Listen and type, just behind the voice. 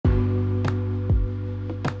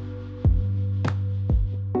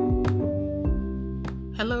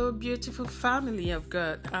Hello, beautiful family of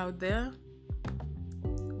God out there.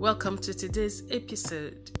 Welcome to today's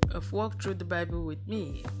episode of Walk Through the Bible with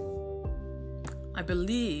me. I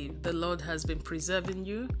believe the Lord has been preserving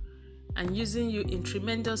you and using you in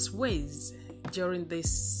tremendous ways during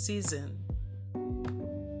this season.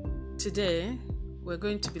 Today, we're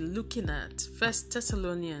going to be looking at 1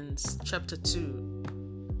 Thessalonians chapter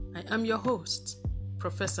 2. I am your host,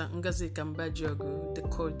 Professor Ngozi Kambadjogu, the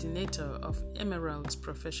coordinator of Emerald's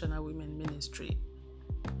Professional Women Ministry.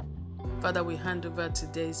 Father, we hand over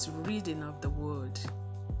today's reading of the Word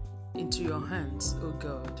into your hands, O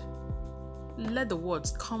God. Let the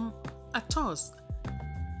words come at us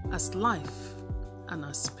as life and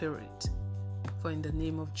as spirit. For in the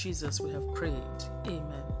name of Jesus we have prayed.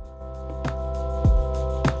 Amen.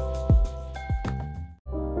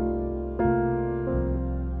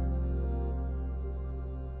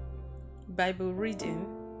 Bible reading,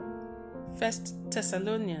 1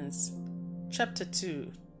 Thessalonians chapter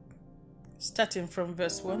 2, starting from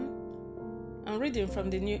verse 1, and reading from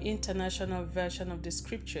the New International Version of the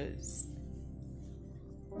Scriptures.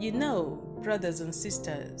 You know, brothers and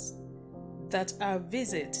sisters, that our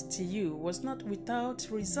visit to you was not without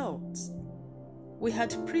results. We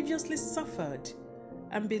had previously suffered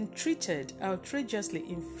and been treated outrageously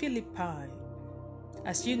in Philippi,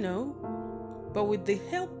 as you know, but with the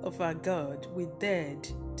help of our God, we dared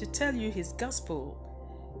to tell you His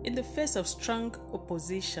gospel in the face of strong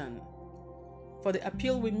opposition. For the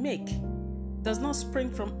appeal we make does not spring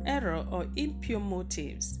from error or impure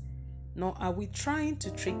motives, nor are we trying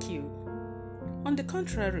to trick you. On the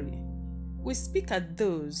contrary, we speak at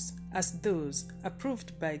those as those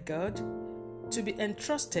approved by God to be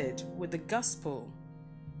entrusted with the gospel.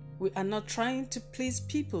 We are not trying to please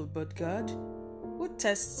people but God, who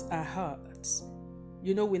tests our hearts.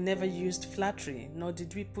 You know, we never used flattery, nor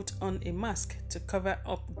did we put on a mask to cover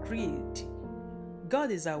up greed.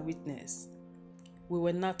 God is our witness. We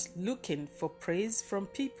were not looking for praise from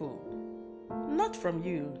people, not from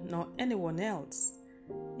you nor anyone else,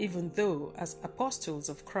 even though as apostles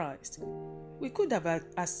of Christ, we could have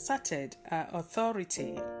asserted our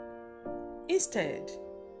authority. Instead,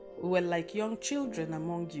 we were like young children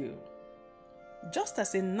among you. Just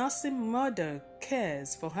as a nursing mother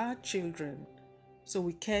cares for her children, so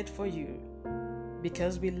we cared for you.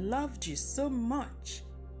 Because we loved you so much,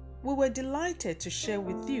 we were delighted to share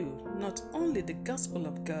with you not only the gospel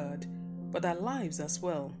of God, but our lives as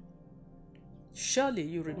well. Surely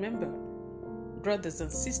you remember, brothers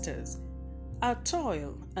and sisters, our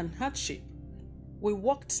toil and hardship. We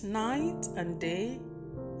worked night and day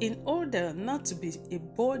in order not to be a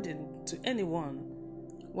burden to anyone,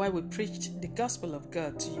 while we preached the gospel of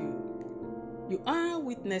God to you. You are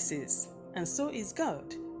witnesses, and so is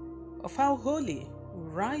God, of how holy,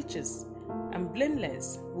 righteous, and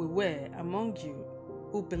blameless we were among you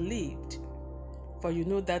who believed. For you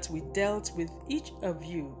know that we dealt with each of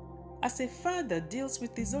you as a father deals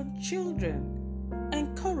with his own children,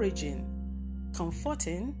 encouraging,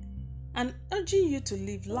 comforting, and urging you to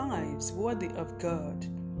live lives worthy of God,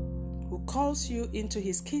 who calls you into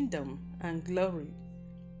His kingdom and glory.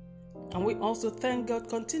 And we also thank God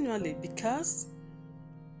continually because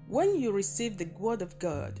when you received the word of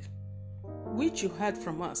God, which you heard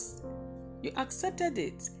from us, you accepted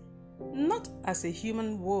it not as a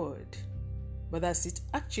human word, but as it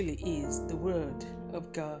actually is, the word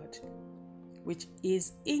of God, which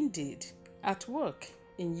is indeed at work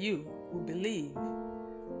in you who believe.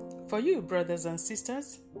 For you, brothers and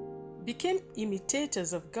sisters, became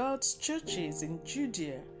imitators of God's churches in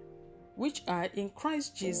Judea, which are in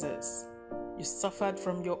Christ Jesus. You suffered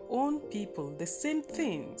from your own people the same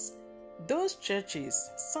things those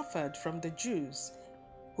churches suffered from the Jews,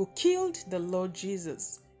 who killed the Lord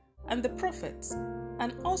Jesus and the prophets,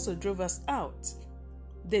 and also drove us out.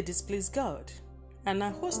 They displease God and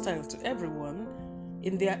are hostile to everyone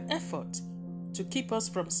in their effort to keep us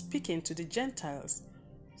from speaking to the Gentiles,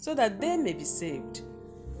 so that they may be saved.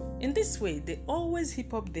 In this way, they always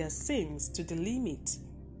heap up their sins to the limit.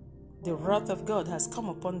 The wrath of God has come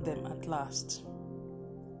upon them at last.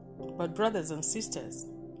 But brothers and sisters,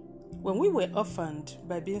 when we were orphaned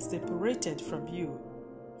by being separated from you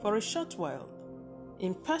for a short while,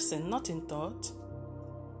 in person, not in thought,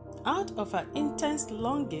 out of our intense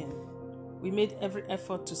longing, we made every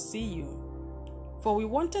effort to see you. For we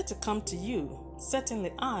wanted to come to you,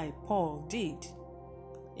 certainly I, Paul, did,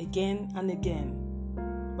 again and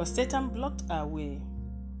again. But Satan blocked our way.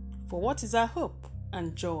 For what is our hope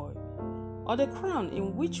and joy, or the crown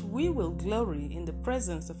in which we will glory in the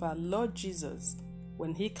presence of our Lord Jesus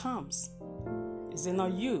when He comes? Is it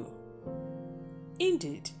not you?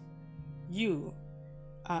 Indeed, you,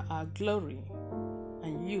 are our glory,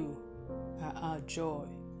 and you are our joy.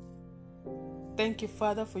 Thank you,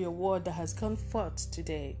 Father, for your word that has come forth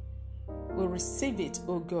today. We receive it,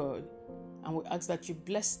 O God, and we ask that you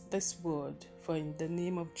bless this word, for in the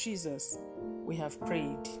name of Jesus we have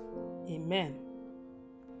prayed. Amen.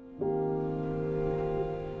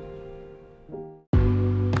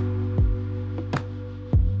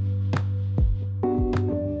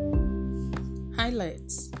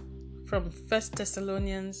 Highlights from 1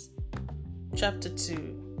 Thessalonians chapter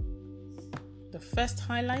 2. The first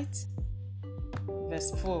highlight,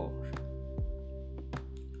 verse 4.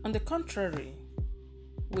 On the contrary,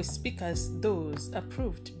 we speak as those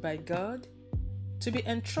approved by God to be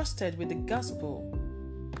entrusted with the gospel.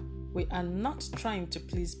 We are not trying to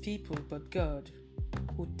please people but God,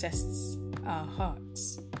 who tests our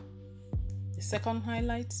hearts. The second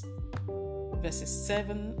highlight, verses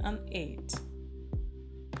 7 and 8.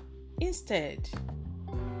 Instead,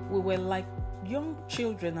 we were like young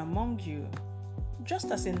children among you, just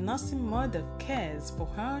as a nursing mother cares for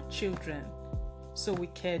her children, so we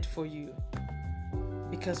cared for you.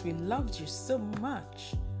 Because we loved you so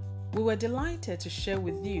much, we were delighted to share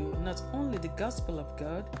with you not only the gospel of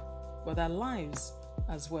God, but our lives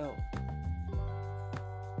as well.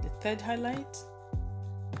 The third highlight,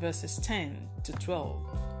 verses 10 to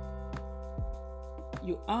 12.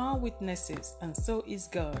 You are witnesses, and so is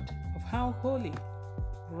God, of how holy,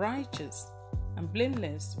 righteous, and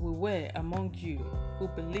blameless we were among you who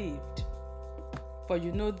believed. For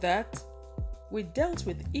you know that we dealt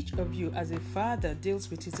with each of you as a father deals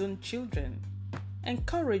with his own children,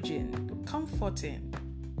 encouraging, comforting,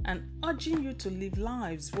 and urging you to live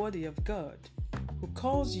lives worthy of God, who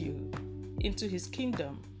calls you into his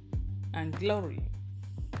kingdom and glory.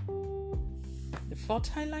 The fourth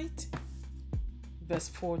highlight, verse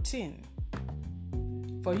 14.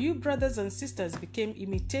 For you, brothers and sisters, became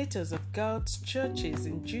imitators of God's churches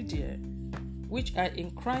in Judea, which are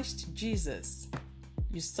in Christ Jesus.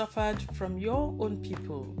 You suffered from your own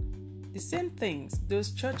people the same things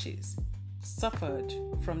those churches suffered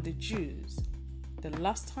from the Jews. The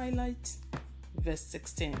last highlight, verse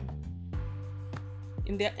 16.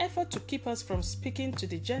 In their effort to keep us from speaking to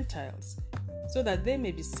the Gentiles so that they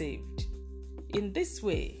may be saved, in this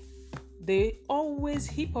way, they always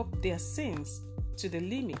heap up their sins to the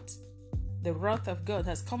limit. The wrath of God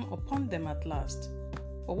has come upon them at last.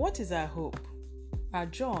 For what is our hope, our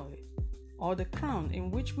joy, or the crown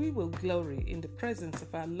in which we will glory in the presence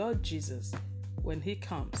of our Lord Jesus when he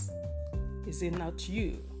comes? Is it not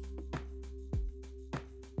you?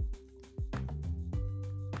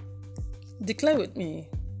 Declare with me.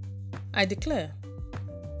 I declare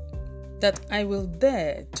that I will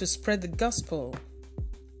dare to spread the gospel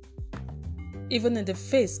even in the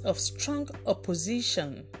face of strong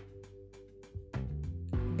opposition,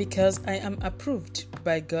 because I am approved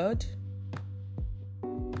by God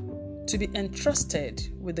to be entrusted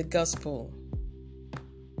with the gospel.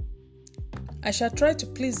 I shall try to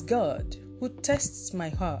please God, who tests my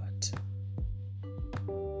heart,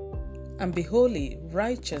 and be holy,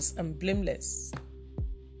 righteous, and blameless.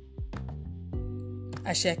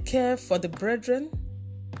 I shall care for the brethren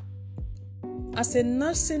as a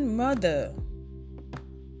nursing mother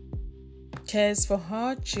cares for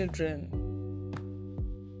her children.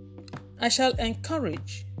 I shall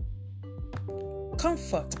encourage,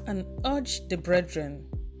 comfort, and urge the brethren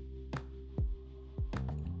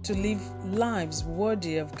to live lives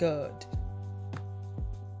worthy of God.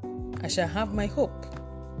 I shall have my hope,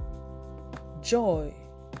 joy,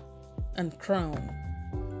 and crown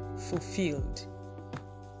fulfilled.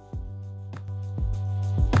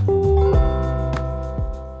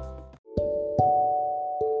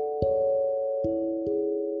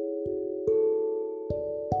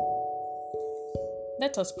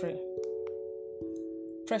 Let us pray.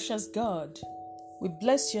 Precious God, we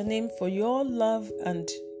bless your name for your love and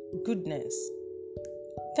goodness.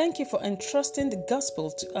 Thank you for entrusting the gospel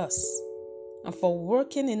to us and for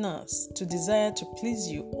working in us to desire to please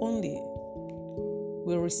you only.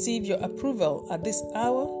 We receive your approval at this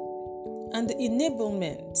hour and the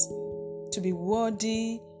enablement to be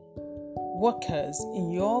worthy workers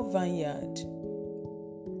in your vineyard.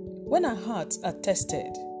 When our hearts are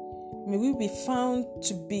tested, may we be found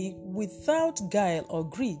to be without guile or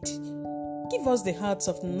greed. Give us the hearts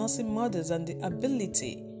of nursing mothers and the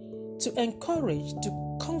ability to encourage,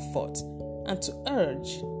 to comfort, and to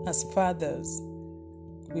urge as fathers.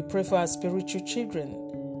 We pray for our spiritual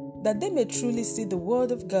children, that they may truly see the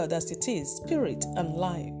Word of God as it is, spirit and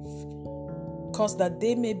life. Cause that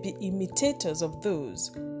they may be imitators of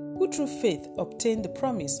those who through faith obtain the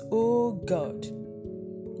promise, O God.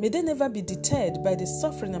 May they never be deterred by the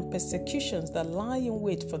suffering and persecutions that lie in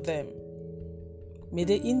wait for them. May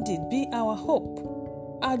they indeed be our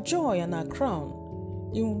hope, our joy and our crown,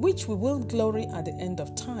 in which we will glory at the end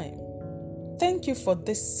of time. Thank you for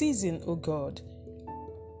this season, O God.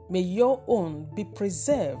 May your own be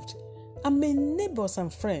preserved, and may neighbors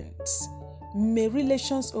and friends, may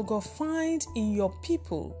relations, O God, find in your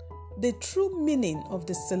people the true meaning of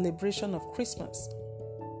the celebration of Christmas.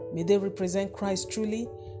 May they represent Christ truly,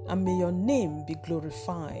 and may your name be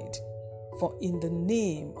glorified. For in the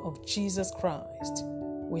name of Jesus Christ,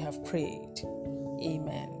 we have prayed.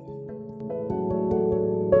 Amen.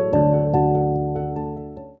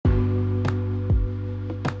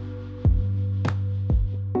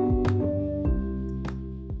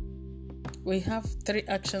 We have 3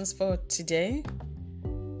 actions for today,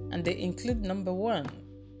 and they include: number 1,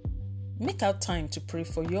 make out time to pray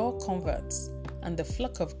for your converts and the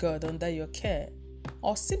flock of God under your care,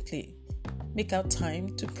 or simply make out time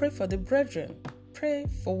to pray for the brethren. Pray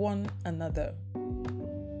for one another.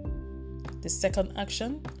 The second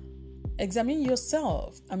action, examine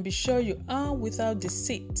yourself and be sure you are without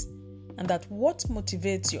deceit, and that what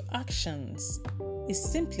motivates your actions is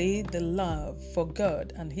simply the love for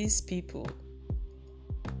God and His people.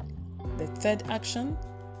 The third action,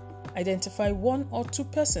 identify 1 or 2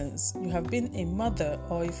 persons you have been a mother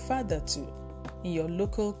or a father to in your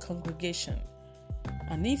local congregation.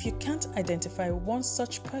 And if you can't identify one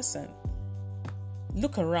such person,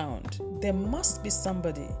 look around. There must be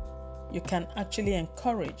somebody you can actually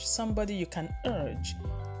encourage, somebody you can urge,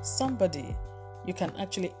 somebody you can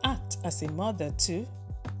actually act as a mother to.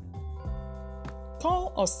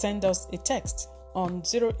 Call or send us a text on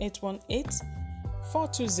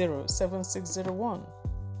 0818-420-7601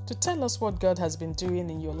 to tell us what God has been doing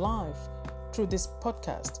in your life through this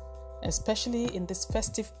podcast, especially in this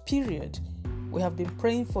festive period. We have been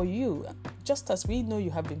praying for you, just as we know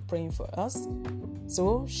you have been praying for us.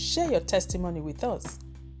 So share your testimony with us.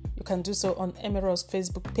 You can do so on Emerald's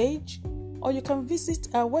Facebook page, or you can visit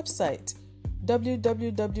our website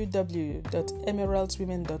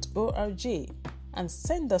www.emeraldswomen.org and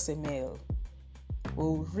send us a mail.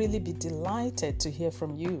 We'll really be delighted to hear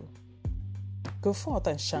from you. Go forth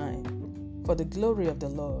and shine, for the glory of the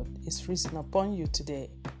Lord is risen upon you today.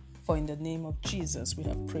 For in the name of Jesus we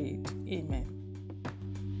have prayed. Amen.